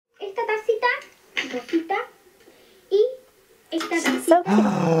mariposita y esta So cute.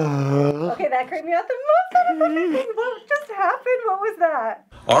 Okay, that creeped me out the most. What just happened? What was that?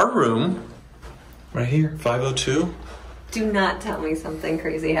 Our room, right here, 502. Do not tell me something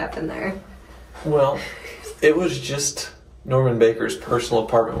crazy happened there. Well, it was just Norman Baker's personal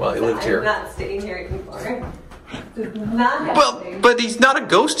apartment while he lived here. I'm not staying here anymore. This is not happening. Well, but he's not a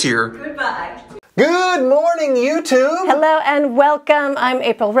ghost here. Goodbye. Good morning, YouTube. Hello and welcome. I'm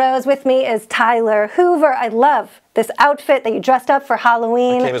April Rose. With me is Tyler Hoover. I love this outfit that you dressed up for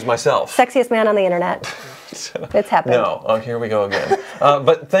Halloween. I came as myself. Sexiest man on the internet. It's happened. No, oh, here we go again.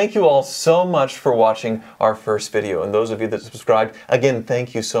 But thank you all so much for watching our first video. And those of you that subscribed, again,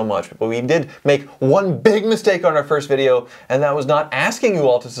 thank you so much. But we did make one big mistake on our first video, and that was not asking you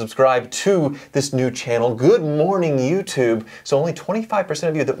all to subscribe to this new channel, Good Morning YouTube. So only 25%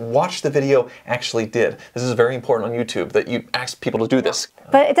 of you that watched the video actually did. This is very important on YouTube, that you ask people to do this.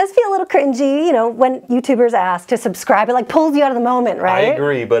 But it does feel a little cringy, you know, when YouTubers ask to subscribe. It like pulls you out of the moment, right? I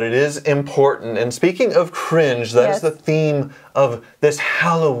agree, but it is important. And speaking of cringe, that is the theme of this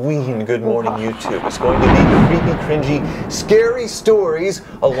Halloween Good Morning YouTube. It's going to be creepy, cringy, scary stories,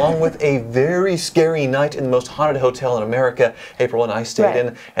 along with a very scary night in the most haunted hotel in America April and I stayed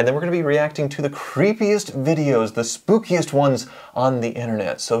in. And then we're going to be reacting to the creepiest videos, the spookiest ones on the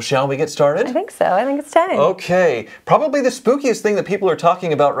internet. So shall we get started? I think so. I think it's time. Okay. Probably the spookiest thing that people are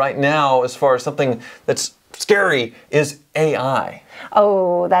talking about right now as far as something that's scary is AI.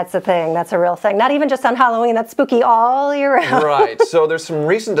 Oh, that's a thing. That's a real thing. Not even just on Halloween. That's spooky all year round. Right. So there's some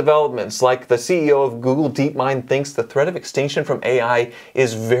recent developments, like the CEO of Google DeepMind thinks the threat of extinction from AI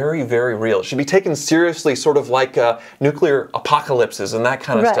is very, very real. It should be taken seriously, sort of like nuclear apocalypses and that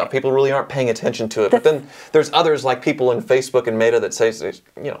kind of stuff. People really aren't paying attention to it. But then there's others like people in Facebook and Meta that say,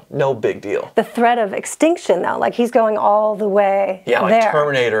 you know, no big deal. The threat of extinction, though, like he's going all the way there. Like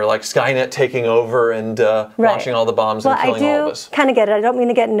Terminator, like Skynet taking over and launching all the bombs and killing all of us. Kind of get it. I don't mean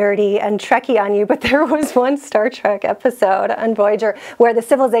to get nerdy and Trekkie on you, but there was one Star Trek episode on Voyager where the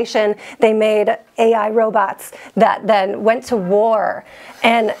civilization, they made AI robots that then went to war,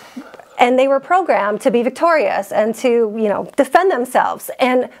 and they were programmed to be victorious and to, you know, defend themselves.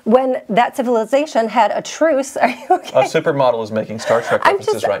 And when that civilization had a truce, are you okay? A supermodel is making Star Trek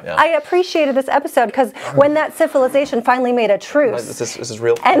references right now. I appreciated this episode because when that civilization finally made a truce. This is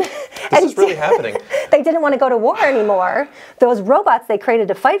real. This is really happening. They didn't want to go to war anymore. Those robots they created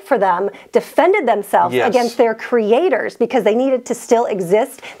to fight for them defended themselves against their creators because they needed to still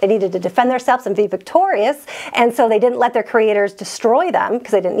exist. They needed to defend themselves and be victorious. And so they didn't let their creators destroy them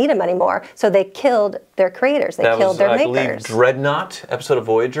because they didn't need them anymore. So they killed their creators. They killed their makers. I believe, Dreadnought, episode of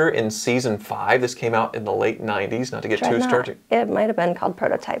Voyager in season 5. This came out in the late 90s, not to get too started. It might have been called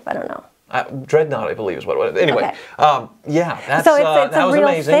Prototype. I don't know. Dreadnought, I believe, is what it was. Anyway, yeah, that's, so it's that a was real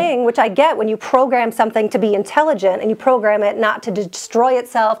amazing. thing, which I get when you program something to be intelligent and you program it not to destroy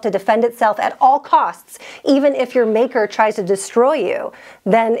itself, to defend itself at all costs. Even if your maker tries to destroy you,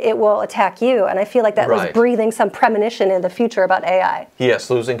 then it will attack you. And I feel like that was breathing some premonition in the future about AI. Yes,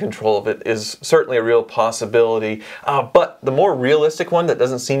 losing control of it is certainly a real possibility. But the more realistic one that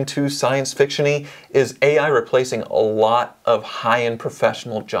doesn't seem too science fiction-y is AI replacing a lot of high-end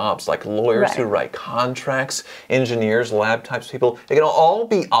professional jobs like lawyers who write contracts, engineers, lab types people. They can all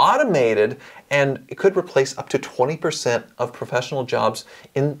be automated, and it could replace up to 20% of professional jobs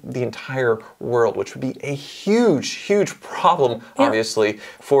in the entire world, which would be a huge, huge problem, obviously,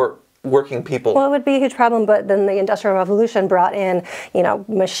 for working people. Well, it would be a huge problem, but then the Industrial Revolution brought in, you know,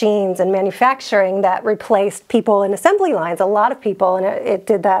 machines and manufacturing that replaced people in assembly lines, a lot of people, and it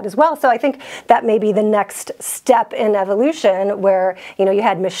did that as well. So I think that may be the next step in evolution where, you know, you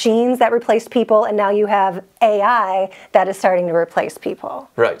had machines that replaced people, and now you have AI that is starting to replace people.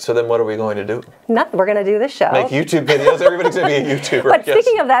 Right, so then what are we going to do? Nothing, we're going to do this show. Make YouTube videos, everybody's going to be a YouTuber. But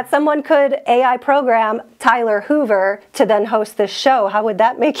speaking of that, someone could AI program Tyler Hoover to then host this show. How would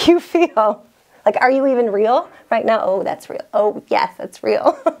that make you feel? Like, are you even real right now? Oh, that's real. Oh, yes, that's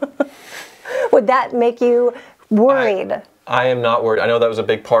real. Would that make you worried? I am not worried. I know that was a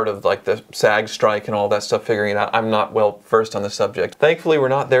big part of like the SAG strike and all that stuff, figuring it out. I'm not well versed on the subject. Thankfully, we're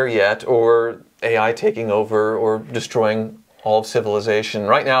not there yet, or AI taking over or destroying all of civilization.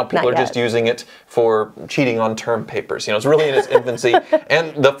 Right now, people are just using it for cheating on term papers. You know, it's really in its infancy.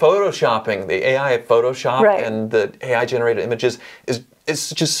 And the photoshopping, the AI Photoshop and the AI generated images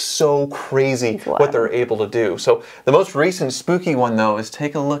it's just so crazy what they're able to do. So the most recent spooky one, though, is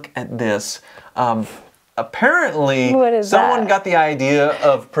take a look at this. apparently What is someone that? got the idea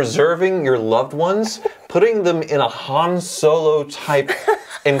of preserving your loved ones, putting them in a Han Solo type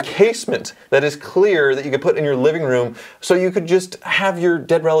encasement that is clear that you could put in your living room, so you could just have your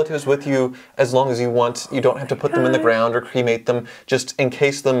dead relatives with you as long as you want. You don't have to put them in the ground or cremate them. Just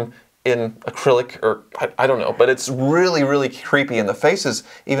encase them in acrylic, or I don't know, but it's really, really creepy. And the faces,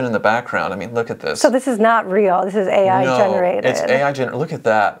 even in the background, I mean, look at this. So this is not real. This is AI generated. It's AI generated. Look at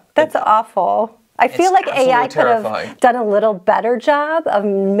that. That's awful. I feel like AI could terrifying. have done a little better job of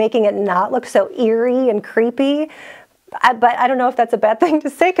making it not look so eerie and creepy. But I don't know if that's a bad thing to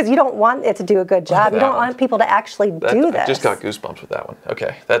say, because you don't want it to do a good job. You don't want people to actually do this. I just got goosebumps with that one.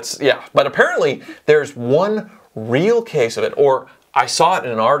 Okay, yeah. But apparently there's one real case of it, or I saw it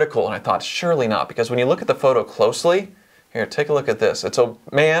in an article and I thought, surely not, because when you look at the photo closely, here, take a look at this. It's a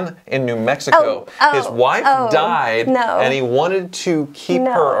man in New Mexico. His wife died, and he wanted to keep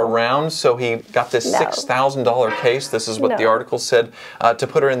her around, so he got this $6,000 case. This is what the article said, to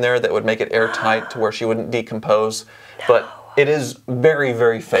put her in there that would make it airtight to where she wouldn't decompose. But it is very,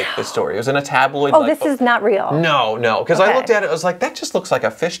 very fake, this story. It was in a tabloid. Oh, this is not real. No, because I looked at it, I was like, that just looks like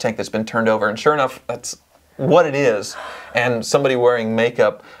a fish tank that's been turned over. And sure enough, that's what it is. And somebody wearing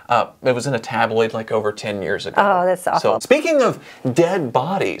makeup, it was in a tabloid like over 10 years ago. Oh, that's awful. So, speaking of dead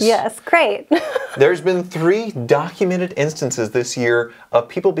bodies. Yes, great. There's been 3 documented instances this year of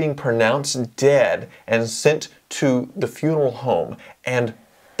people being pronounced dead and sent to the funeral home. And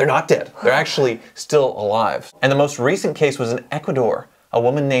they're not dead. They're actually still alive. And the most recent case was in Ecuador. A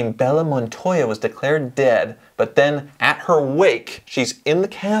woman named Bella Montoya was declared dead, but then at her wake, she's in the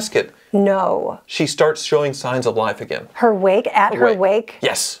casket. No. She starts showing signs of life again. Her wake? At her wake?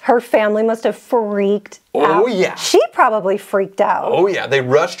 Yes. Her family must have freaked out. Oh, yeah. She probably freaked out. Oh, yeah. They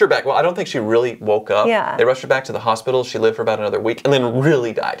rushed her back. Well, I don't think she really woke up. Yeah. They rushed her back to the hospital. She lived for about another week and then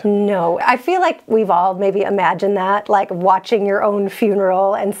really died. No. I feel like we've all maybe imagined that, like watching your own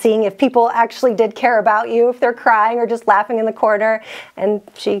funeral and seeing if people actually did care about you, if they're crying or just laughing in the corner. And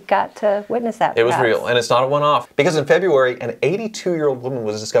she got to witness that. It was real, and it's not a one-off. Because in February, an 82-year-old woman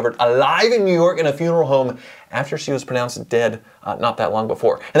was discovered alive in New York in a funeral home after she was pronounced dead not that long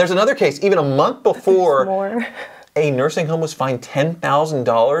before. And there's another case, even a month before, a nursing home was fined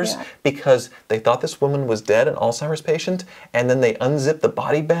 $10,000 because they thought this woman was dead, an Alzheimer's patient, and then they unzipped the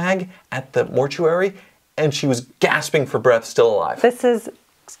body bag at the mortuary, and she was gasping for breath, still alive. This is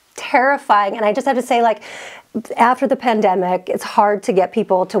terrifying, and I just have to say, like, after the pandemic, it's hard to get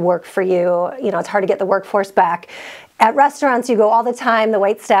people to work for you. You know, it's hard to get the workforce back. At restaurants, you go all the time, the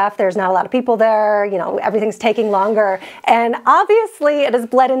wait staff, there's not a lot of people there, you know, everything's taking longer. And obviously it has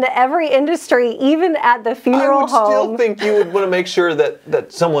bled into every industry, even at the funeral home. I would still think you would want to make sure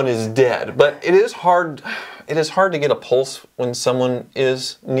that someone is dead, but it is hard. It is hard to get a pulse when someone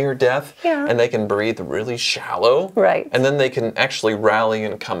is near death, and they can breathe really shallow, and then they can actually rally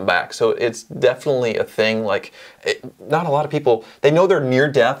and come back. So it's definitely a thing. Like, not a lot of people, they know they're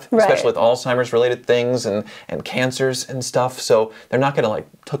near death, especially with Alzheimer's related things and cancers and stuff. So they're not going to like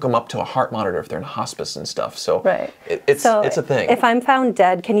hook them up to a heart monitor if they're in hospice and stuff. So it's a thing. If I'm found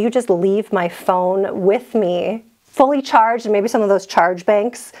dead, can you just leave my phone with me, fully charged, and maybe some of those charge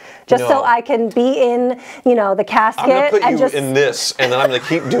banks, just so I can be in, you know, the casket? I'm going to put you in this, and then I'm going to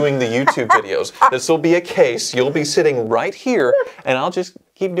keep doing the YouTube videos. This will be a case. You'll be sitting right here, and I'll just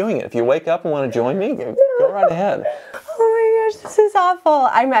keep doing it. If you wake up and want to join me, go right ahead. Oh my gosh, this is awful.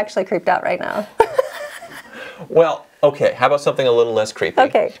 I'm actually creeped out right now. Well, okay, how about something a little less creepy?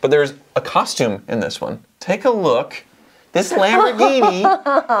 Okay. But there's a costume in this one. Take a look. This Lamborghini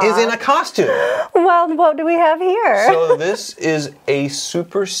is in a costume. Well, what do we have here? So this is a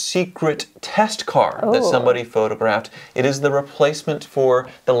super secret test car that somebody photographed. It is the replacement for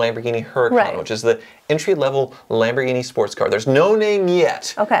the Lamborghini Huracan, which is the entry-level Lamborghini sports car. There's no name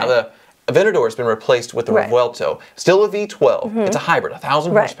yet. Okay. Now, the Aventador has been replaced with the Revuelto. Still a V12. It's a hybrid,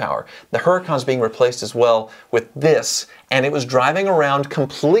 1,000 horsepower. The Huracan's being replaced as well with this, and it was driving around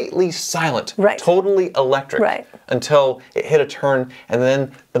completely silent, totally electric, until it hit a turn, and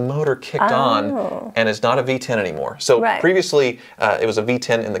then the motor kicked on, and it's not a V10 anymore. So previously, it was a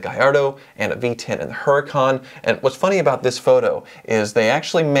V10 in the Gallardo and a V10 in the Huracan. And what's funny about this photo is they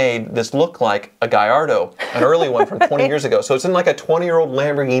actually made this look like a Gallardo, an early one from 20 years ago. So it's in like a 20-year-old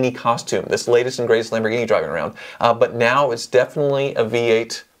Lamborghini costume, this latest and greatest Lamborghini driving around. But now it's definitely a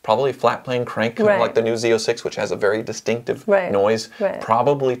V8. Probably flat plane crank, kind of like the new Z06, which has a very distinctive noise.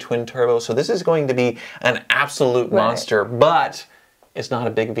 Probably twin turbo. So this is going to be an absolute monster, but it's not a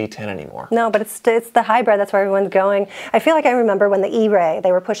big V10 anymore. No, but it's the hybrid. That's where everyone's going. I feel like I remember when the E-Ray,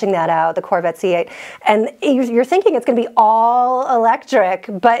 they were pushing that out, the Corvette C8, and you're thinking it's going to be all electric,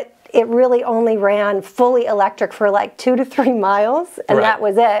 but it really only ran fully electric for like 2 to 3 miles, and Right. that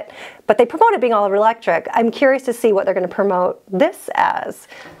was it. But they promoted being all electric. I'm curious to see what they're going to promote this as.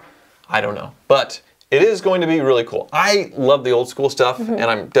 I don't know, but it is going to be really cool. I love the old school stuff, and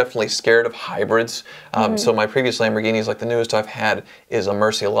I'm definitely scared of hybrids. So my previous Lamborghinis, like the newest I've had, is a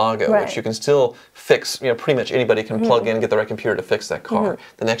Murcielago, Right. which you can still fix. Pretty much anybody can plug in and get the right computer to fix that car.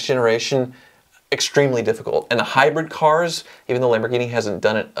 The next generation, extremely difficult. And the hybrid cars, even though Lamborghini hasn't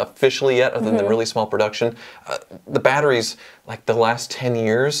done it officially yet, other than really small production, the batteries, like the last 10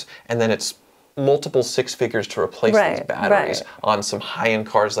 years, and then it's multiple 6 figures to replace Right, these batteries right. on some high-end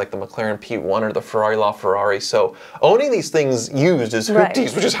cars like the McLaren P1 or the Ferrari LaFerrari. So owning these things used is Right.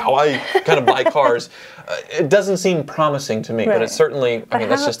 hoopties, which is how I kind of buy cars. It doesn't seem promising to me, but Right. it's certainly, I mean,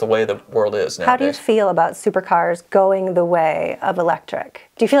 that's how- just the way the world is nowadays. How do you feel about supercars going the way of electric?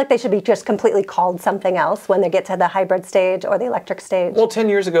 Do you feel like they should be just completely called something else when they get to the hybrid stage or the electric stage? Well, 10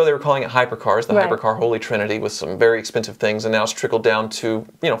 years ago, they were calling it hypercars, the Right. hypercar holy trinity with some very expensive things, and now it's trickled down to,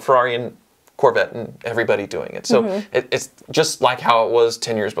 Ferrari and Corvette and everybody doing it. So it's just like how it was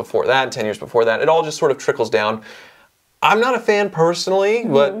 10 years before that, and 10 years before that. It all just sort of trickles down. I'm not a fan personally,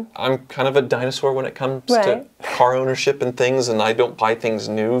 but I'm kind of a dinosaur when it comes to Right. car ownership and things, and I don't buy things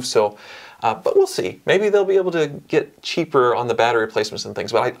new. So, but we'll see. Maybe they'll be able to get cheaper on the battery replacements and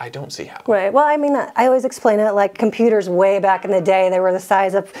things, but I don't see how. Right. Well, I mean, I always explain it like computers way back in the day, they were the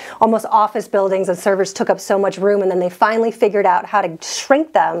size of almost office buildings and servers took up so much room, and then they finally figured out how to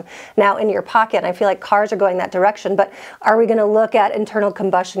shrink them now in your pocket. And I feel like cars are going that direction, but are we going to look at internal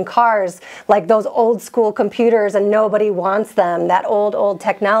combustion cars like those old school computers and nobody wants them, that old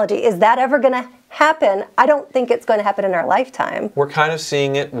technology? Is that ever going to happen? I don't think it's going to happen in our lifetime. We're kind of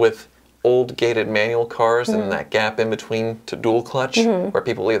seeing it with old gated manual cars and that gap in between to dual clutch, where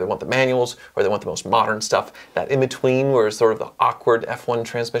people either want the manuals or they want the most modern stuff. That in between, where it's sort of the awkward F1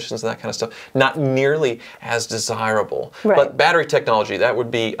 transmissions and that kind of stuff, not nearly as desirable. Right. But battery technology, that would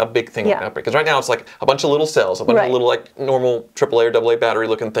be a big thing. Yeah. Because right now it's like a bunch of little cells, a bunch Right. of little like normal AAA or AA battery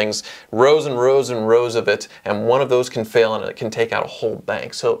looking things, rows and rows and rows of it, and one of those can fail and it can take out a whole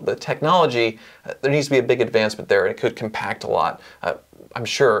bank. So the technology, there needs to be a big advancement there, and it could compact a lot. I'm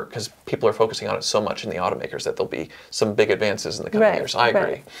sure, because people are focusing on it so much in the automakers, that there'll be some big advances in the coming years. I agree.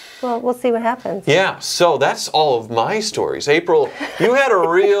 Right. Well, we'll see what happens. Yeah, so that's all of my stories. April, you had a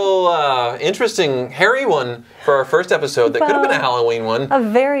real interesting, hairy one for our first episode that could have been a Halloween one. A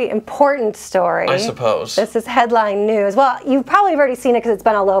very important story. I suppose. This is headline news. Well, you probably have already seen it because it's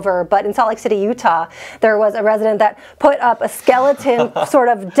been all over, but in Salt Lake City, Utah, there was a resident that put up a skeleton sort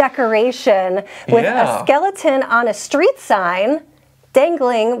of decoration with Yeah. a skeleton on a street sign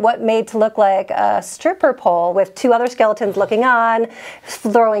dangling what made to look like a stripper pole with 2 other skeletons looking on,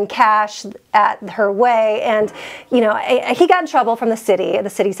 throwing cash at her way. And, he got in trouble from the city. The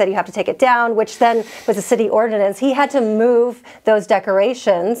city said you have to take it down, which then was a city ordinance. He had to move those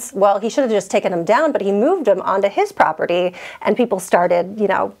decorations. Well, he should have just taken them down, but he moved them onto his property, and people started,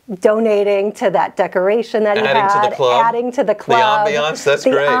 donating to that decoration that he had. Adding to the club. Adding to the club. The ambiance, that's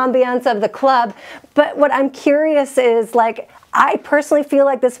the great. The ambiance of the club. But what I'm curious is, I personally feel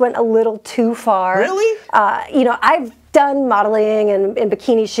like this went a little too far. Really? I've done modeling and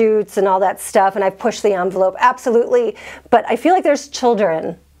bikini shoots and all that stuff, and I've pushed the envelope, absolutely. But I feel like there's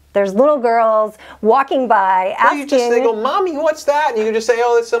children. There's little girls walking by asking. They go, Mommy, what's that? And you can just say,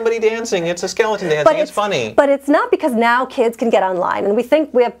 oh, it's somebody dancing. It's a skeleton dancing. It's funny. But it's not, because now kids can get online, and we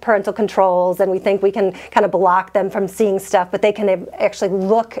think we have parental controls, and we think we can kind of block them from seeing stuff, but they can actually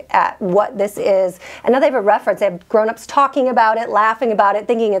look at what this is. And now they have a reference. They have grown-ups talking about it, laughing about it,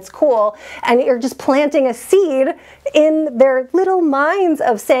 thinking it's cool, and you're just planting a seed in their little minds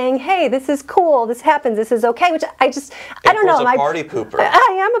of saying, hey, this is cool, this happens, this is okay, which I don't know. April's a party pooper.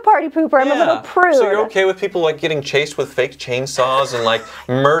 I am a party pooper. I'm a little prude. So you're okay with people getting chased with fake chainsaws and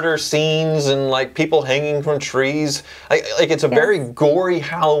murder scenes and people hanging from trees? It's a very gory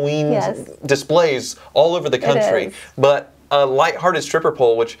Halloween displays all over the country. But a lighthearted stripper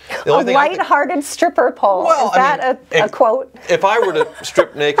pole, which the only thing lighthearted stripper pole. Well, is that a quote? If I were to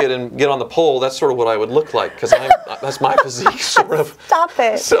strip naked and get on the pole, that's sort of what I would look like, because that's my physique, sort of. Stop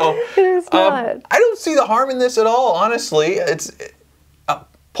it. So It's not. I don't see the harm in this at all, honestly.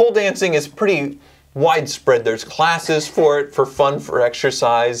 Pole dancing is pretty widespread. There's classes for it, for fun, for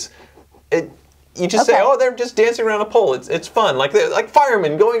exercise. You just say, oh, they're just dancing around a pole. It's fun. Like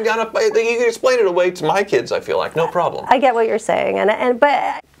firemen going down you can explain it away to my kids, I feel like. No problem. I get what you're saying.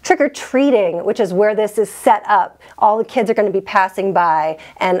 But trick-or-treating, which is where this is set up, all the kids are going to be passing by,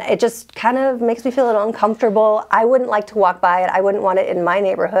 and it just kind of makes me feel a little uncomfortable. I wouldn't like to walk by it. I wouldn't want it in my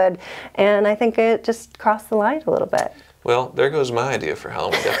neighborhood, and I think it just crossed the line a little bit. Well, there goes my idea for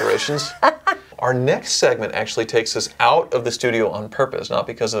Halloween decorations. Our next segment actually takes us out of the studio on purpose, not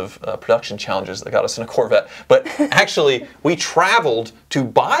because of production challenges that got us in a Corvette, but actually we traveled to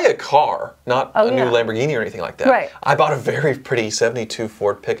buy a car, not a new Lamborghini or anything like that. Right. I bought a very pretty 72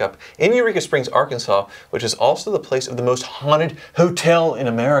 Ford pickup in Eureka Springs, Arkansas, which is also the place of the most haunted hotel in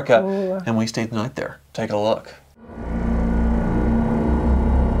America. Ooh. And we stayed the night there. Take a look.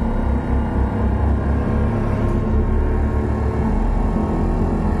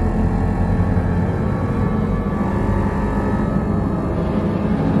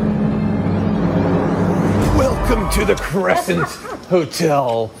 Welcome to the Crescent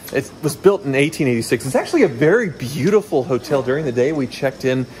Hotel. It was built in 1886. It's actually a very beautiful hotel. During the day we checked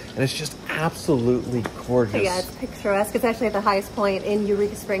in and it's just absolutely gorgeous. Yeah, it's picturesque. It's actually at the highest point in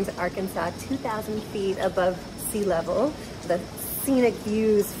Eureka Springs, Arkansas, 2,000 feet above sea level. The scenic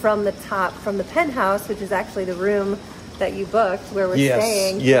views from the top, from the penthouse, which is actually the room that you booked where we're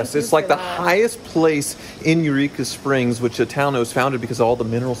staying. Yes, it's like the highest place in Eureka Springs, which a town that was founded because of all the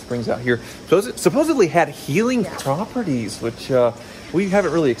mineral springs out here. So it supposedly had healing properties, which we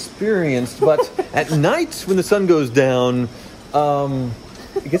haven't really experienced. But at night when the sun goes down,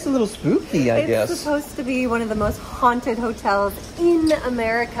 it gets a little spooky, I guess. It's supposed to be one of the most haunted hotels in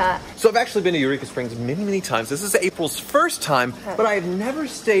America. So I've actually been to Eureka Springs many, many times. This is April's first time, but I've never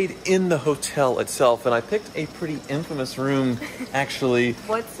stayed in the hotel itself. And I picked a pretty infamous room, actually.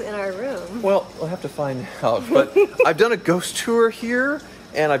 What's in our room? Well, we'll have to find out. But I've done a ghost tour here,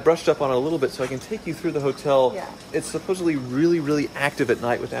 and I brushed up on it a little bit so I can take you through the hotel. Yeah. It's supposedly really, really active at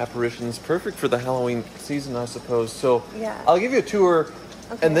night with apparitions. Perfect for the Halloween season, I suppose. So I'll give you a tour.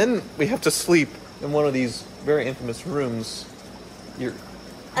 Okay. And then we have to sleep in one of these very infamous rooms. You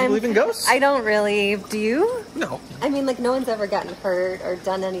believe in ghosts? I don't really. Do you? No. I mean, like, no one's ever gotten hurt or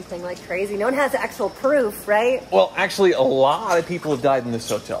done anything like crazy. No one has actual proof, right? Well, actually, a lot of people have died in this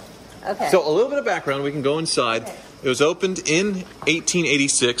hotel. Okay. So a little bit of background. We can go inside. Okay. It was opened in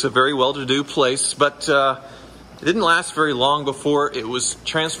 1886, a very well-to-do place, but it didn't last very long before it was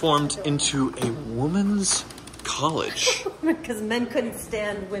transformed into a woman's college. Because men couldn't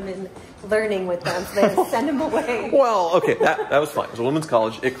stand women learning with them, so they had to send them away. Well, okay, that was fine. It was a women's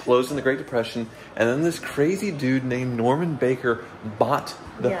college. It closed in the Great Depression, and then this crazy dude named Norman Baker bought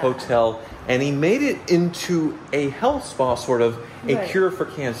the hotel, and he made it into a health spa, sort of, a cure for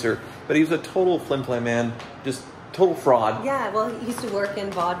cancer. But he was a total flim-flam man, just total fraud. Yeah, well, he used to work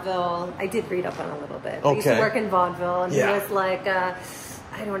in vaudeville. I did read up on it a little bit. He used to work in vaudeville, and he was like,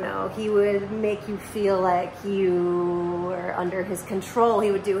 I don't know, he would make you feel like you were under his control. He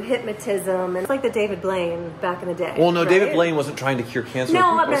would do hypnotism, and it's like the David Blaine back in the day. Well, no, David Blaine wasn't trying to cure cancer.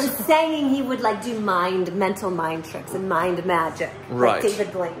 No, but I'm saying he would like do mental mind tricks and mind magic. Right. Like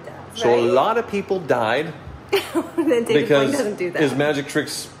David Blaine does. So a lot of people died David Blaine doesn't do that. His magic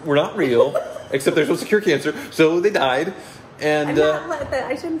tricks were not real, except they're supposed to cure cancer, so they died. And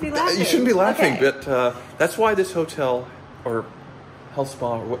I shouldn't be laughing. You shouldn't be laughing, but that's why this hotel, or health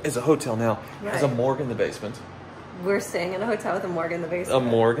spa, is a hotel now, has a morgue in the basement. We're staying in a hotel with a morgue in the basement. A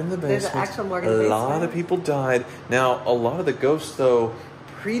morgue in the basement. There's an actual morgue in the basement. A lot of people died. Now, a lot of the ghosts, though,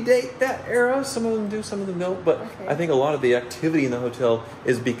 predate that era. Some of them do, some of them don't. But I think a lot of the activity in the hotel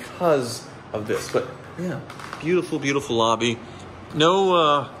is because of this. But yeah, beautiful, beautiful lobby.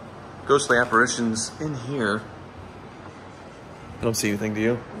 No ghostly apparitions in here. I don't see anything, do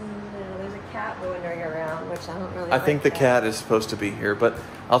you? No, there's a cat wandering around, which I don't really I think the cat is supposed to be here. But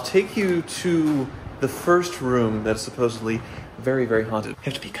I'll take you to the first room that's supposedly very, very haunted. You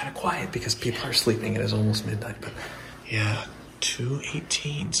have to be kind of quiet because people are sleeping. It is almost midnight. But yeah,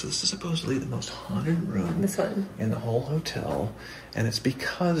 218. So this is supposedly the most haunted room in the whole hotel. And it's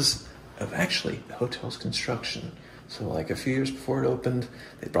because of actually the hotel's construction. So like a few years before it opened,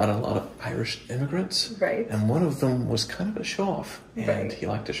 they brought in a lot of Irish immigrants. Right. And one of them was kind of a show-off. And he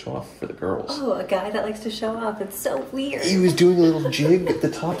liked to show off for the girls. Oh, a guy that likes to show off. It's so weird. He was doing a little jig at the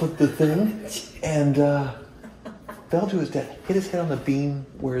top of the thing and fell to his death, hit his head on the beam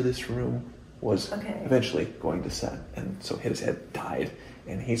where this room was eventually going to set. And so hit his head, died.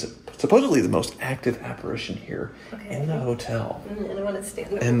 And he's supposedly the most active apparition here in the hotel. And I want to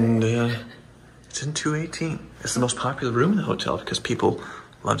stand over there. It's in 218. It's the most popular room in the hotel because people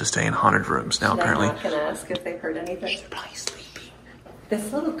love to stay in haunted rooms. Now, apparently, I'm not going to ask if they've heard anything. They're probably sleeping.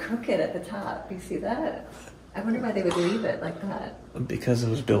 This little crooked at the top. You see that? I wonder why they would leave it like that. Because it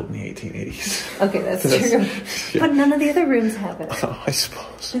was built in the 1880s. Okay, that's true. But none of the other rooms have it. Oh, I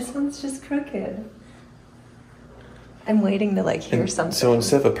suppose. This one's just crooked. I'm waiting to like hear something. So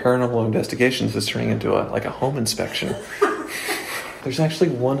instead of a paranormal investigations, it's turning into a home inspection. There's actually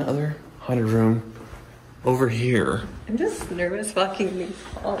one other haunted room over here. I'm just nervous walking these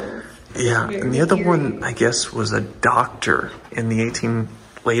halls. Yeah, and the other one, I guess, was a doctor in the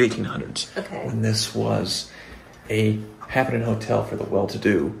late 1800s. Okay. When this was happened in a hotel for the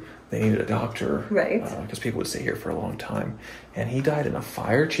well-to-do. They needed a doctor. Right. Because people would stay here for a long time. And he died in a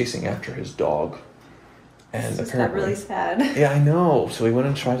fire chasing after his dog. And Isn't that apparently, really sad? yeah, I know. So he went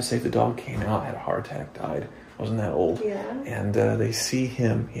and tried to save the dog, came out, had a heart attack, died. Wasn't that old. Yeah. And they see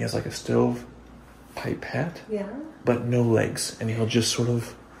him. He has like a stove pipette. Yeah. But no legs. And he'll just sort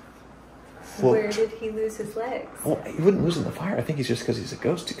of float. Where did he lose his legs? Well, he wouldn't lose in the fire. I think he's just because he's a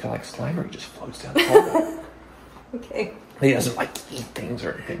ghost. He kind of like Slimer. He just floats down the hallway. Okay. He doesn't like eat things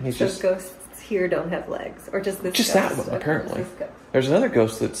or anything. He's So just ghosts here don't have legs, or just this just ghost? that one apparently. This ghost? There's another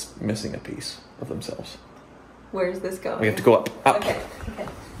ghost that's missing a piece of themselves. Where's this going? We have to go up. Okay. Okay.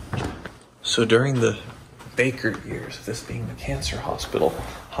 So during the Baker years of this being the cancer hospital,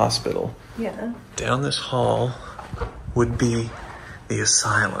 Yeah. down this hall would be the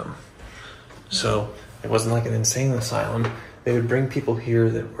asylum. So it wasn't like an insane asylum. They would bring people here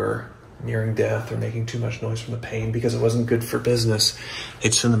that were nearing death or making too much noise from the pain because it wasn't good for business.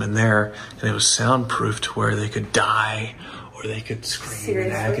 They'd send them in there, and it was soundproof to where they could die or they could scream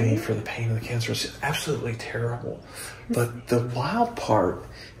in agony for the pain of the cancer. It's absolutely terrible. But the wild part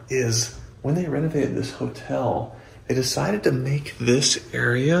is when they renovated this hotel, they decided to make this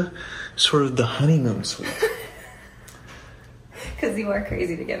area sort of the honeymoon suite. Because you are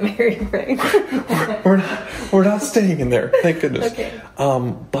crazy to get married, right? we're not staying in there, thank goodness. Okay.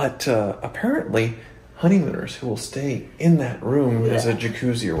 But apparently, honeymooners who will stay in that room as a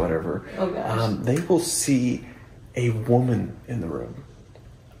jacuzzi or whatever, Oh, gosh. they will see a woman in the room,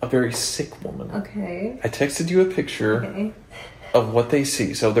 a very sick woman. Okay. I texted you a picture Okay. of what they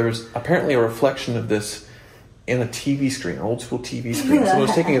see. So there's apparently a reflection of this in a TV screen, an old school TV screen. Someone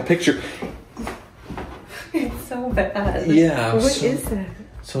was taking a picture. It's so bad. Yeah. What is that?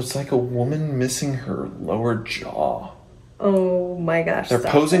 So it's like a woman missing her lower jaw. Oh my gosh. They're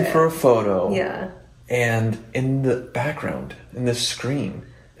stop posing it. for a photo. Yeah. And in the background, in this screen,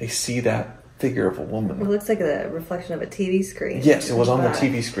 they see that figure of a It woman. looks like a reflection of a TV screen. Yes, it was on the Back.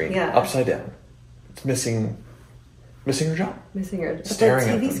 TV screen, Yeah. upside down. It's missing her jaw. Missing her. But the Staring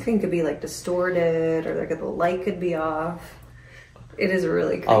at TV them. screen could be like distorted, or like the light could be off. It is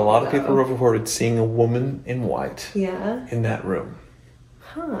really creepy. A lot of people though. reported seeing a woman in white Yeah. in that room.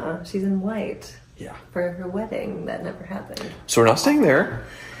 Huh. She's in white Yeah. for her wedding. That never happened. So we're not staying there.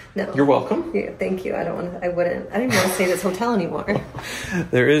 No. You're welcome. Yeah, thank you. I don't want to. I didn't want to stay at this hotel anymore.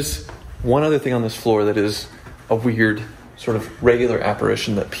 There is one other thing on this floor that is a weird sort of regular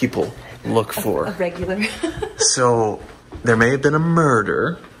apparition that people look for. A regular. So there may have been a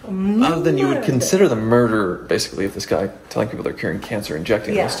murder. Other than you would consider the murder, basically, of this guy telling people they're curing cancer,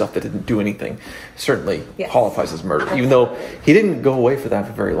 injecting all this stuff that didn't do anything, certainly qualifies as murder. Even though he didn't go away for that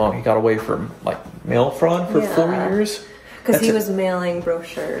for very long. He got away from, like, mail fraud for 4 years. Because he was mailing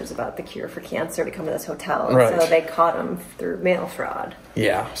brochures about the cure for cancer to come to this hotel. And Right. so they caught him through mail fraud.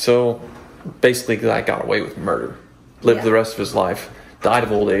 Yeah, so basically the guy got away with murder. Lived the rest of his life. Died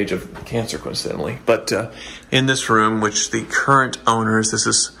of old age of cancer, coincidentally. But in this room, which the current owners, this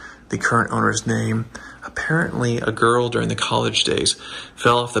is the current owner's name, apparently a girl during the college days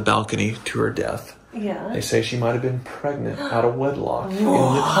fell off the balcony to her death. Yeah. They say she might have been pregnant out of wedlock in the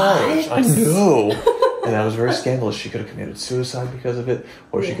college. I know. And that was very scandalous. She could have committed suicide because of it,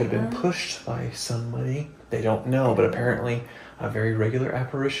 or she could have been pushed by somebody. They don't know, but apparently a very regular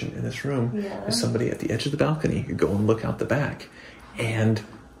apparition in this room is somebody at the edge of the balcony. You could go and look out the back, and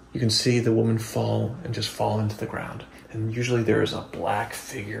you can see the woman fall and just fall into the ground. And usually there is a black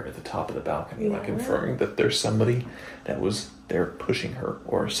figure at the top of the balcony, like confirming that there's somebody that was there pushing her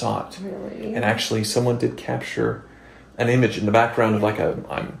or saw it. Really? And actually someone did capture an image in the background of like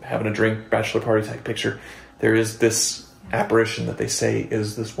I'm having a drink, bachelor party type picture. There is this apparition that they say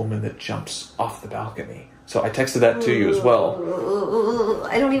is this woman that jumps off the balcony. So I texted that to you as well.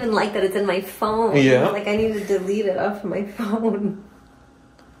 I don't even like that it's in my phone. Yeah. Like, I need to delete it off my phone.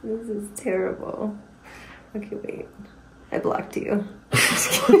 This is terrible. Okay, wait. I blocked you.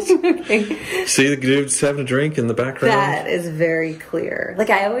 Okay. See the dude's having a drink in the background? That is very clear. Like,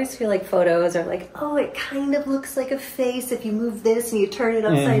 I always feel like photos are like, oh, it kind of looks like a face if you move this and you turn it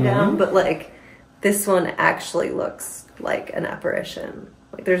upside down. But, like, this one actually looks like an apparition.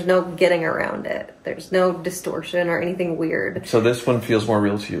 Like, there's no getting around it. There's no distortion or anything weird. So this one feels more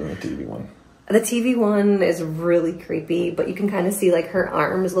real to you than the TV one. The TV one is really creepy, but you can kind of see, like, her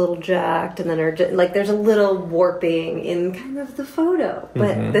arm is a little jacked, and then her, like, there's a little warping in kind of the photo.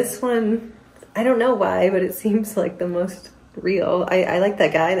 But this one, I don't know why, but it seems like the most real. I like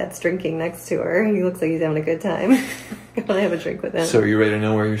that guy that's drinking next to her. He looks like he's having a good time. I want to have a drink with him. So are you ready to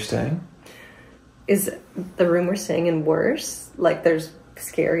know where you're staying? Is the room we're staying in worse? Like there's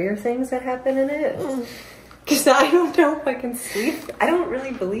scarier things that happen in it? Because I don't know if I can sleep. I don't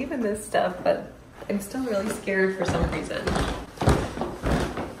really believe in this stuff, but I'm still really scared for some reason.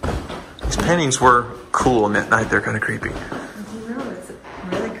 These paintings were cool, and at night they're kind of creepy. No, it's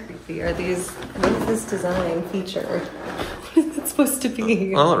really creepy. Are these, what is this design feature? What is it supposed to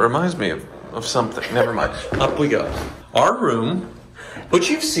be? Well, it reminds me of something. Never mind. Up we go. Our room, which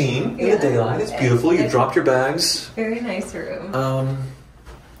you've seen in the daylight, is beautiful. You dropped your bags. Very nice room.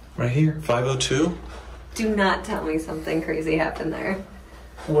 Right here, 502. Do not tell me something crazy happened there.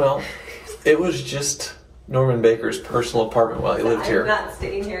 Well, it was just Norman Baker's personal apartment while he lived here. I'm not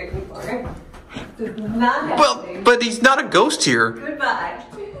staying here anymore. This is not happening. Well, but he's not a ghost here. Goodbye.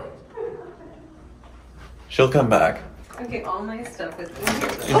 She'll come back. Okay, all my stuff is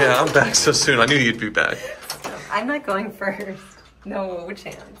in here. Yeah, I'm back so soon. I knew you'd be back. I'm not going first. No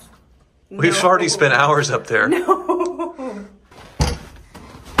chance. We've already spent hours up there. No.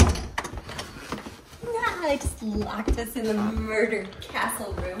 I just locked us in the murder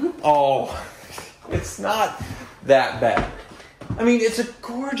castle room. Oh, it's not that bad. I mean, it's a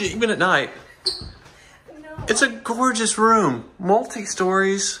gorgeous, even at night, No. it's a gorgeous room.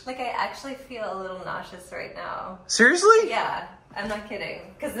 Multi-stories. Like, I actually feel a little nauseous right now. Seriously? Yeah, I'm not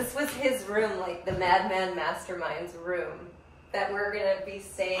kidding. Because this was his room, like the Madman Mastermind's room that we're going to be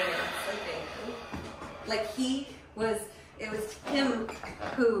staying and sleeping in. Like, it was him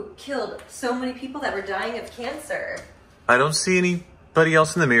who killed so many people that were dying of cancer. I don't see anybody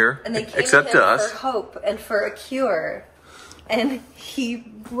else in the mirror And they came except to him us. for hope and for a cure. And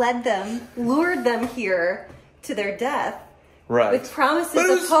he led them, lured them here to their death. Right. With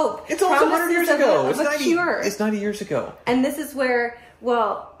promises of hope. It's also 100 years ago. Of a cure. It's 90 years ago. And this is where,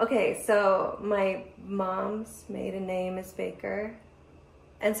 well, okay, so my mom's maiden name is Baker.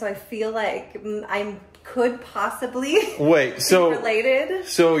 And so I feel like I could possibly Wait, so be related.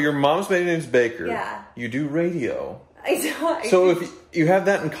 So your mom's maiden name's Baker. Yeah. You do radio. I don't. So if you have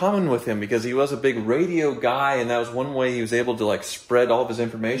that in common with him, because he was a big radio guy, and that was one way he was able to like spread all of his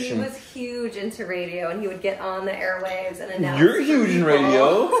information. He was huge into radio, and he would get on the airwaves and announce. You're huge in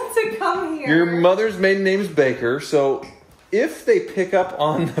radio. To come here. Your mother's maiden name is Baker, so if they pick up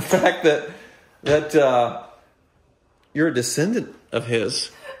on the fact that you're a descendant of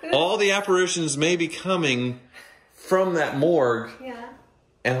his, all the apparitions may be coming from that morgue. Yeah.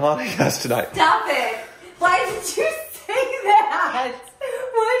 And haunting us tonight. Stop it! Why did you say that?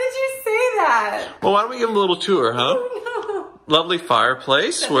 Why did you say that? Well, why don't we give him a little tour, huh? Oh, no. Lovely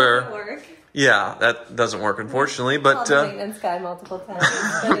fireplace that where. doesn't work. Yeah, that doesn't work, unfortunately. But Called the maintenance guy multiple times,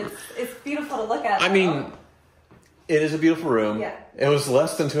 but it's beautiful to look at. I mean, it is a beautiful room. Yeah. It was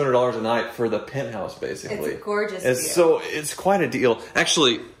less than $200 a night for the penthouse, basically. It's a gorgeous view. It's quite a deal.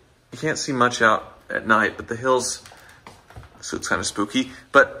 Actually, you can't see much out at night, but the hills. So it's kind of spooky,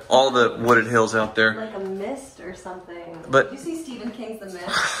 but all the wooded hills out there. Like a mist or something. But did you see Stephen King's The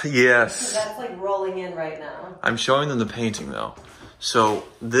Mist? Yes. That's like rolling in right now. I'm showing them the painting though. So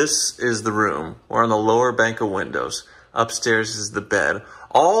this is the room. We're on the lower bank of windows. Upstairs is the bed.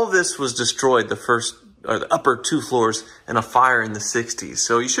 All this was destroyed the upper 2 floors in a fire in the 60s.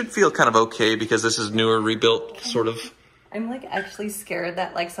 So you should feel kind of okay because this is newer, rebuilt sort of. I'm like actually scared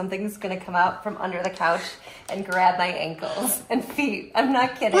that like something's gonna come out from under the couch and grab my ankles and feet. I'm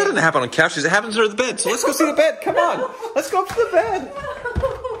not kidding. Well, it doesn't happen on couches. It happens under the bed. So let's go see the bed. Come on. Let's go up to the bed.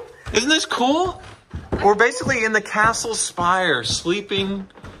 No. Isn't this cool? We're basically in the castle spire, sleeping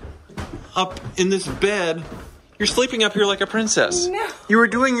up in this bed. You're sleeping up here like a princess. No. You were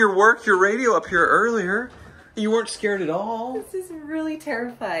doing your work, your radio up here earlier. You weren't scared at all. This is really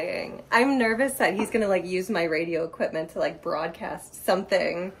terrifying. I'm nervous that he's gonna like use my radio equipment to like broadcast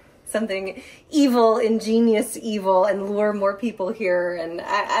something evil, ingenious evil, and lure more people here, and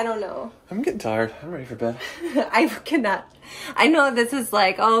I don't know. I'm getting tired. I'm ready for bed. I cannot. I know this is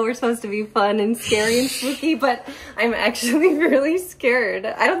like, oh, we're supposed to be fun and scary and spooky, but I'm actually really scared.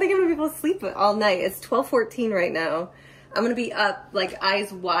 I don't think I'm gonna be able to sleep all night. It's 12:14 right now. I'm gonna be up, like,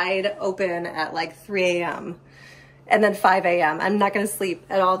 eyes wide open at like 3 a.m. and then 5 a.m. I'm not gonna sleep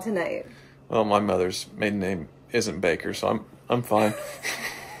at all tonight. Well, my mother's maiden name isn't Baker, so I'm fine.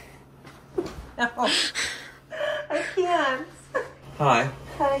 No, I can't. Hi.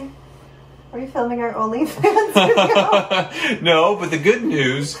 Hi. Are you filming our OnlyFans video? No, but the good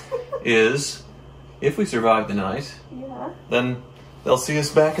news is, if we survive the night, Yeah. then they'll see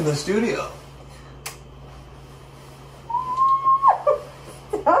us back in the studio.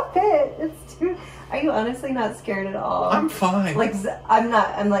 Stop it. It's too... Are you honestly not scared at all. I'm fine. Like, I'm not.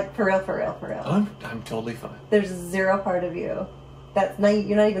 I'm like, for real, for real, for real. I'm totally fine. There's zero part of you that's not.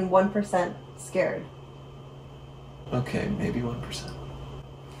 You're not even 1% scared. Okay, maybe 1%.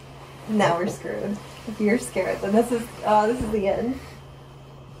 Now we're screwed. If you're scared, then this is the end.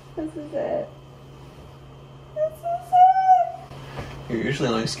 This is it. This is it. You're usually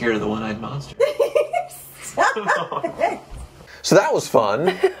only scared of the one-eyed monster. Stop it. So that was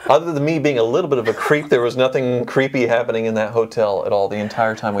fun. Other than me being a little bit of a creep, there was nothing creepy happening in that hotel at all the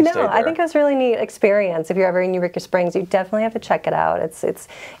entire time we stayed there. No, I think it was a really neat experience. If you're ever in Eureka Springs, you definitely have to check it out. It's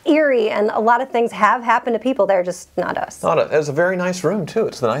eerie, and a lot of things have happened to people there, just not us. It's a very nice room, too.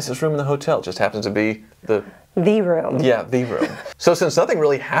 It's the nicest room in the hotel. It just happens to be the room. Yeah, the room. So since nothing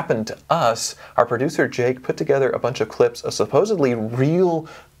really happened to us, our producer Jake put together a bunch of clips of supposedly real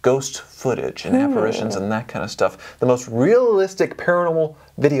ghost footage and apparitions and that kind of stuff. The most realistic paranormal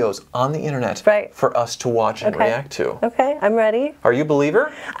videos on the internet for us to watch and react to. Okay, I'm ready. Are you a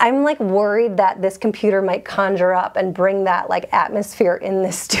believer? I'm like worried that this computer might conjure up and bring that like atmosphere in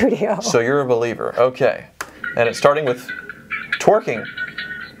this studio. So you're a believer. Okay. And it's starting with twerking.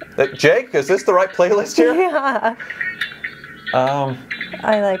 Jake, is this the right playlist here? Yeah.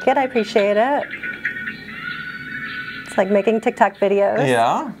 I like it. I appreciate it. It's like making TikTok videos.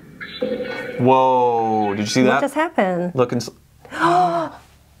 Yeah. Whoa! Did you see that? What just happened? Looking.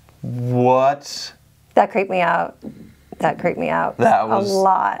 What? That creeped me out. That creeped me out. That was a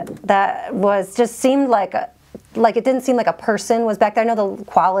lot. That was just seemed like it didn't seem like a person was back there. I know the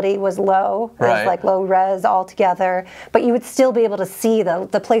quality was low. It was like low res altogether, but you would still be able to see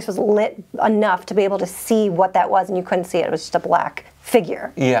the place was lit enough to be able to see what that was, and you couldn't see it. It was just a black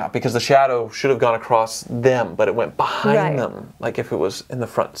figure. Yeah, because the shadow should have gone across them, but it went behind them, like if it was in the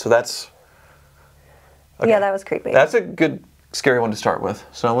front. So that's... Okay. Yeah, that was creepy. That's a good, scary one to start with.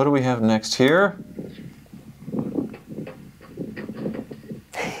 So what do we have next here?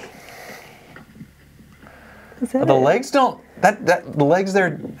 The legs don't... the legs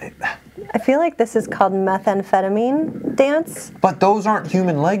there... I feel like this is called methamphetamine dance. But those aren't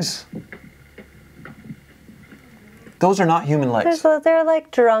human legs. Those are not human legs. They're like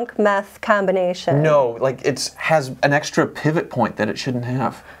drunk meth combination. No, like it has an extra pivot point that it shouldn't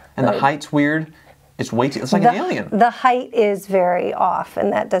have. And the height's weird. It's way too... It's like an alien. The height is very off,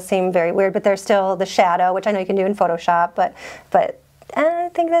 and that does seem very weird, but there's still the shadow, which I know you can do in Photoshop, but I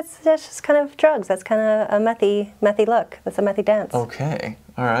think that's just kind of drugs. That's kind of a methy look. That's a methy dance. Okay.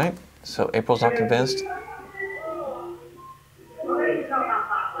 All right. So April's not convinced.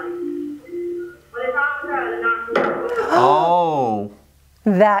 Oh.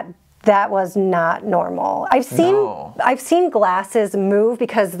 That was not normal. I've seen glasses move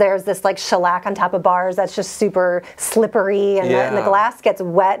because there's this like shellac on top of bars that's just super slippery, and, and the glass gets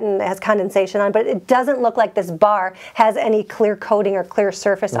wet and it has condensation on it, but it doesn't look like this bar has any clear coating or clear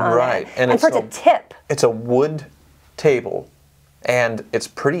surface on it. And for it to tip. It's a wood table, and it's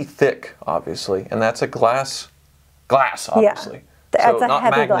pretty thick, obviously, and that's a glass, obviously. Yeah, so not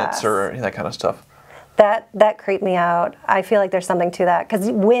magnets glass. or any of that kind of stuff. That creeped me out. I feel like there's something to that because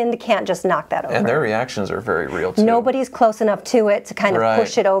wind can't just knock that over. And their reactions are very real too. Nobody's close enough to it to kind of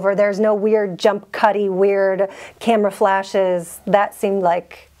push it over. There's no weird jump cutty, weird camera flashes. That seemed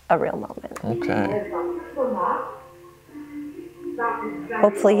like a real moment. Okay.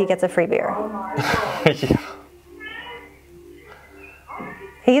 Hopefully he gets a free beer. Yeah.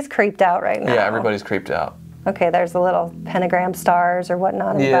 He's creeped out right now. Yeah, everybody's creeped out. Okay, there's the little pentagram stars or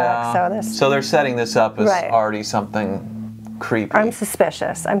whatnot in the back. So they're setting this up as already something creepy. I'm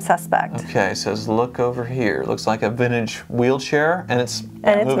suspicious. I'm suspect. Okay, it says look over here. Looks like a vintage wheelchair, and it's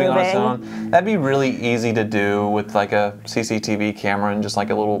moving on its own. That'd be really easy to do with like a CCTV camera and just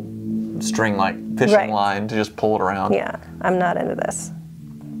like a little string like fishing line to just pull it around. Yeah, I'm not into this.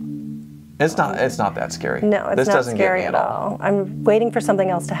 It's not that scary. No, it's this not doesn't scary get me at all. I'm waiting for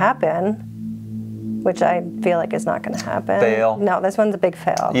something else to happen, which I feel like is not going to happen. Fail. No, this one's a big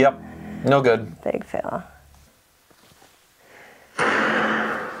fail. Yep. No good. Big fail.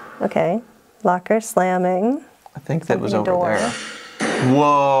 Okay. Locker slamming. I think that was over there.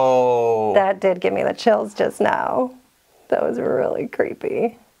 Whoa. That did give me the chills just now. That was really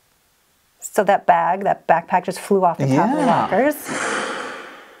creepy. So that backpack just flew off the top of the lockers.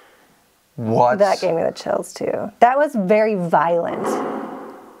 What? That gave me the chills too. That was very violent.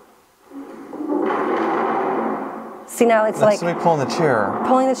 See, now it's like somebody pulling the chair.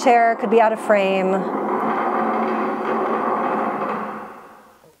 Pulling the chair, could be out of frame.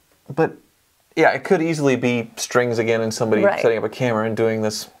 But yeah, it could easily be strings again and somebody setting up a camera and doing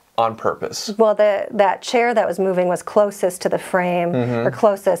this on purpose. Well, that chair that was moving was closest to the frame or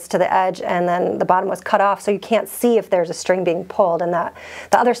closest to the edge, and then the bottom was cut off, so you can't see if there's a string being pulled, and the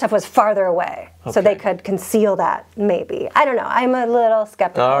other stuff was farther away, so they could conceal that, maybe. I don't know. I'm a little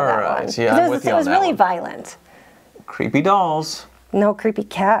skeptical of that one. Yeah, I'm with you on that one. It was really violent. Creepy dolls. No, creepy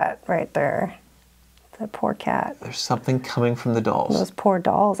cat right there. The poor cat. There's something coming from the dolls. Those poor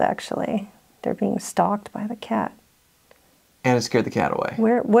dolls, actually. They're being stalked by the cat. And it scared the cat away.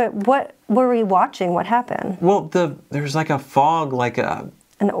 What were we watching? What happened? Well, there's like a fog, like an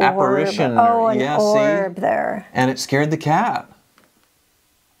apparition. Oh, an orb there. And it scared the cat.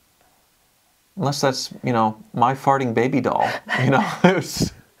 Unless that's, you know, my farting baby doll. You know, it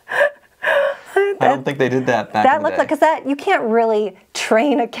was... I don't think they did that back in the day. That looked like, because you can't really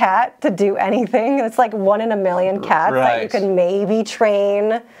train a cat to do anything. It's like 1 in a million cats that you could maybe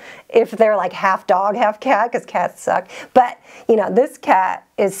train if they're like half dog, half cat, because cats suck. But, you know, this cat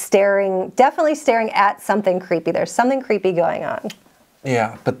is definitely staring at something creepy. There's something creepy going on.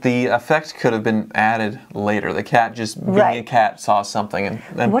 Yeah, but the effect could have been added later. The cat, just being a cat, saw something, and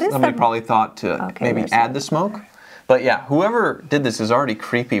somebody probably thought to maybe add the smoke. But yeah, whoever did this is already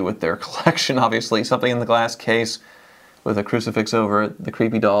creepy with their collection, obviously. Something in the glass case with a crucifix over it, the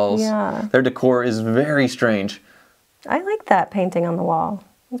creepy dolls. Yeah. Their decor is very strange. I like that painting on the wall.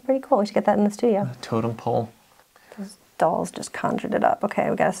 It's pretty cool. We should get that in the studio. A totem pole. Those dolls just conjured it up. Okay,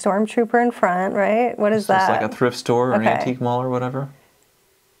 we got a stormtrooper in front, right? What is that? It's like a thrift store or an antique mall or whatever.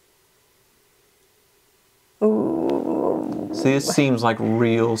 Ooh. See, this seems like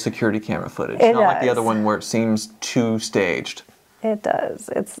real security camera footage. Not like the other one where it seems too staged. It does.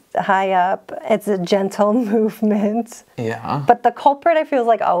 It's high up. It's a gentle movement. Yeah. But the culprit, I feel, is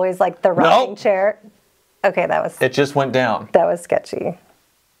like always like the rocking chair. Okay, that was... It just went down. That was sketchy.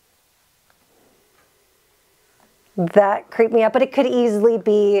 That creeped me out, but it could easily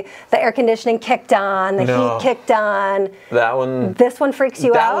be the air conditioning kicked on, the heat kicked on. That one... This one freaks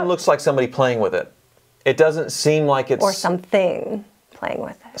you out? That one looks like somebody playing with it. It doesn't seem like it's... Or something playing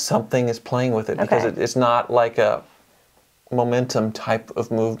with it. Something is playing with it because it's not like a momentum type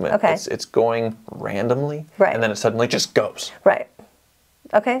of movement. Okay. It's going randomly, and then it suddenly just goes. Right.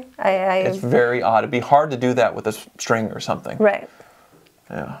 Okay. It's very odd. It'd be hard to do that with a string or something. Right.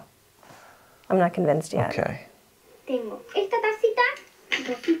 Yeah. I'm not convinced yet. Okay. Tengo esta tacita,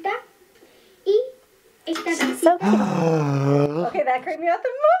 rosita, y esta tacita. So cute. Okay, that creeped me out the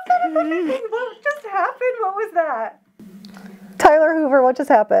most out of everything. What just happened? What was that? Tyler Hoover, what just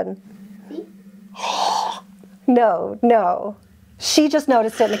happened? See? No. She just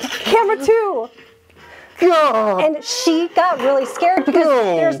noticed it in the camera too. And she got really scared because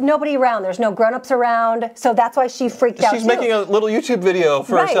there's nobody around. There's no grown-ups around. So that's why she freaked out. She's making a little YouTube video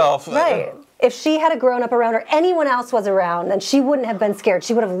for herself. Right. If she had a grown-up around or anyone else was around, then she wouldn't have been scared.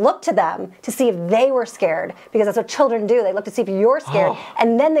 She would have looked to them to see if they were scared, because that's what children do. They look to see if you're scared,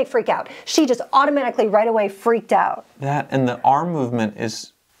 and then they freak out. She just automatically right away freaked out. That and the arm movement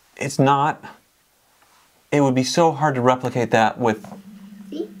it's not, it would be so hard to replicate that with,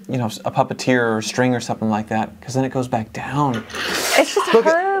 you know, a puppeteer or string or something like that, because then it goes back down. It's just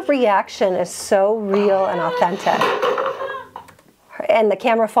her reaction is so real and authentic. And the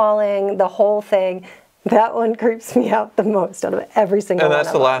camera falling, the whole thing, that one creeps me out the most out of every single one. And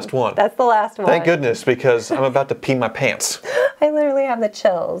that's the last one. That's the last one. Thank goodness, because I'm about to pee my pants. I literally have the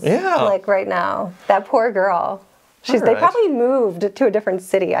chills. Yeah. Like right now. That poor girl. They probably moved to a different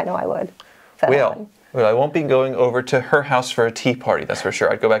city. I know I would. Well, I won't be going over to her house for a tea party, that's for sure.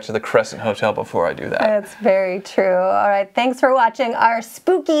 I'd go back to the Crescent Hotel before I do that. That's very true. All right, thanks for watching our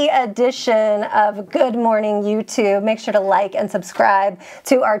spooky edition of Good Morning YouTube. Make sure to like and subscribe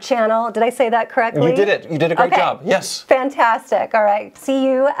to our channel. Did I say that correctly? You did it. You did a great job. Yes. Fantastic. All right, see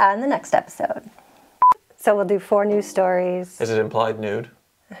you on the next episode. So we'll do 4 news stories. Is it implied nude?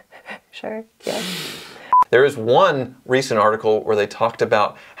 Sure, yes. There is one recent article where they talked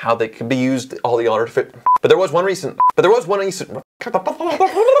about how they could be used, all the artificial. But there was one recent. But there's one recent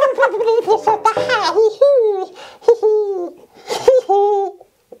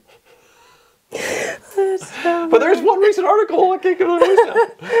article. I can't get on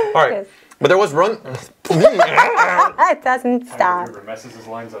it. All right. But there was one. It doesn't stop. Messes his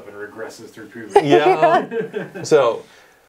lines up and regresses through puberty. Yeah. So